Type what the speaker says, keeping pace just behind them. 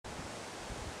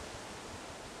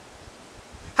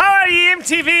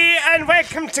MTV and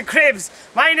welcome to Cribs.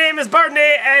 My name is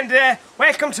Bernie and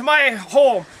welcome to my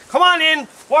home. Come on in,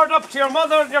 word up to your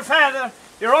mother, your father,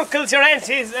 your uncles, your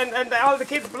aunties and all the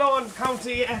kids below in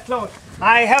County Athlone.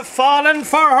 I have fallen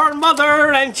for her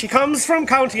mother and she comes from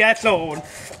County Athlone.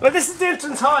 Well, this is the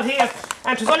entrance hall here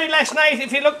and it was only last night,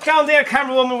 if you look down there,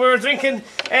 camera woman, we were drinking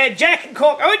Jack and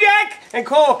Coke. Oh, Jack and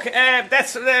Coke.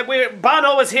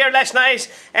 Bono was here last night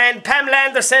and Pamela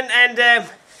Anderson and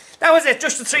that was it,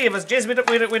 just the three of us, just with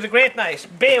a great night.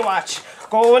 Baywatch.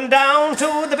 Going down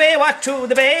to the Baywatch, to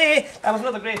the Bay. That was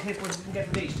another great hit, but we didn't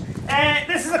get released.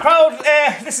 This is a crowd,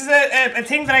 this is a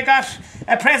thing that I got,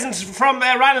 a present from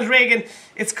Ronald Reagan.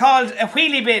 It's called a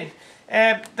wheelie bin.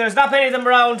 There's not many of them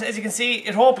around, as you can see,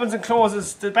 it opens and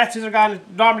closes. The batteries are gone,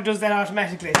 it normally does that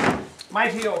automatically.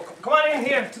 Mighty Oak. Come on in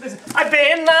here to this. I've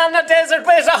been on a desert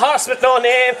with a horse with no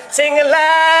name, singing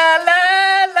la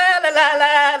la la la la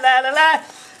la la la la.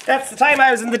 That's the time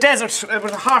I was in the desert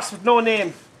with a horse with no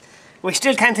name. We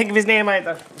still can't think of his name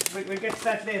either. We'll get to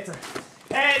that later.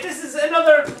 This is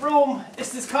another room.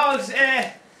 This is called,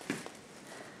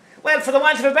 well, for the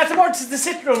want of a better word, this is the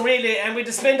sit room really, and we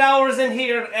just spend hours in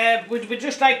here. We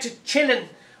just like to chillin'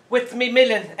 with me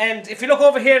millin'. And if you look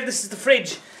over here, this is the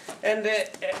fridge, and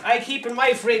I keep in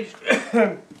my fridge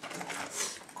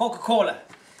Coca-Cola.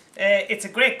 It's a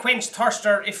great quench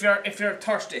thirster if you're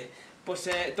thirsty. But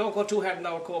don't go too hard on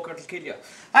our Coke or it'll kill you.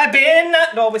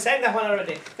 No, we sang that one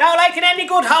already. Now, like in any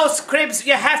good house, Cribs,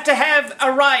 you have to have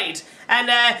a ride. And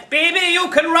baby, you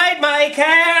can ride my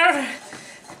car.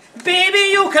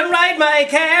 Baby, you can ride my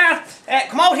car.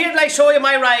 Come out here and I'll show you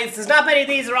my rides. There's not many of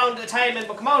these around at the time,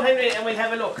 but come out, Henry, and we'll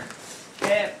have a look.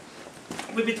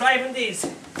 We'll be driving these.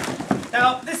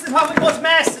 Now, this is how we go to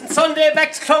Mass on Sunday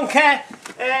back to Clonca.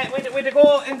 We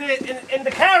go in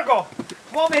the cargo.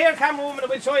 Come over here, camera woman, and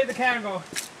we'll show you the cargo.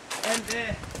 And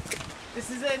this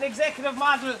is an executive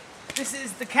model. This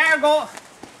is the cargo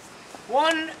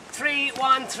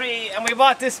 1313, and we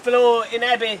bought this below in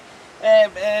Abbey.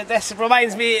 That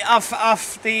reminds me of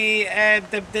the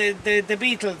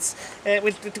Beatles.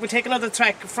 We'll take another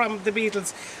track from the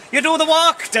Beatles. You do the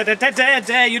walk, da da da da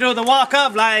da. You do the walk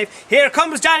of life. Here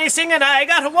comes Johnny singing, I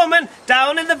got a woman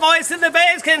down in the voice and the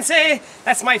bass can say.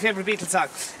 That's my favourite Beatles song.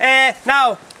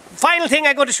 Now, final thing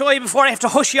I'm going to show you before I have to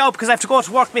hush you out because I have to go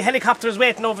to work. My helicopter is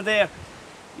waiting over there.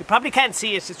 You probably can't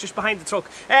see it, it's just behind the truck.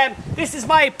 This is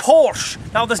my Porsche.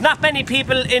 Now there's not many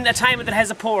people in a time that has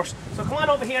a Porsche. So come on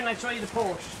over here and I'll show you the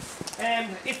Porsche.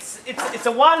 It's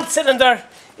a one-cylinder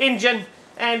engine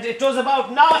and it does about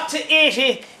 0 to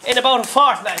 80 in about a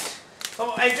fortnight.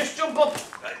 So I just jump up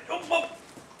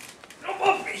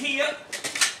here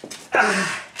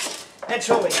and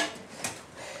show you.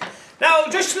 Now,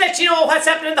 just to let you know what's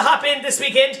happening in the hop in this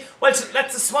weekend, well,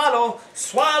 let's swallow,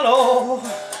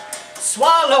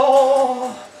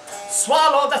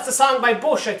 that's the song by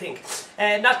Bush, I think,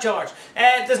 not George.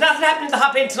 There's nothing happening in the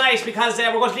hop in tonight because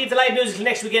we're going to leave the live music till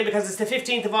next weekend because it's the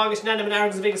 15th of August, Nana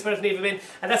Manargan's the biggest person ever been,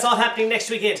 and that's all happening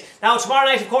next weekend. Now, tomorrow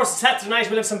night, of course, it's Saturday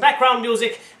night, we'll have some background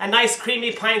music and nice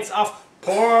creamy pints of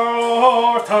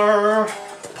porter.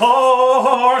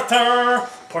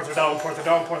 Porter down, porter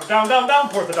down, porter down, down, down,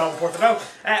 porter down, porter down,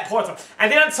 porter. And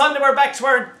then on Sunday we're back to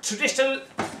our traditional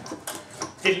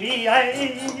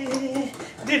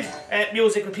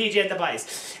music with PJ and the boys.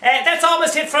 That's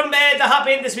almost it from the hop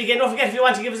in this weekend. Don't forget, if you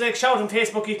want to give us a shout on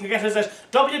Facebook, you can get us at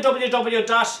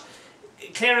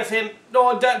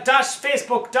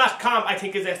www.facebook.com, I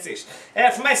think that's it.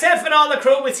 For myself and all the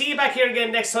crew, we'll see you back here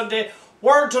again next Sunday.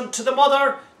 Word to the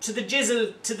mother, to the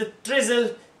jizzle, to the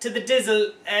drizzle, to the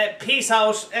dizzle, peace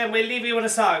out, and we'll leave you with a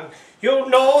song. You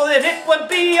know that it would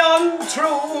be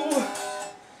untrue.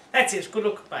 That's it, good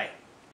luck, bye.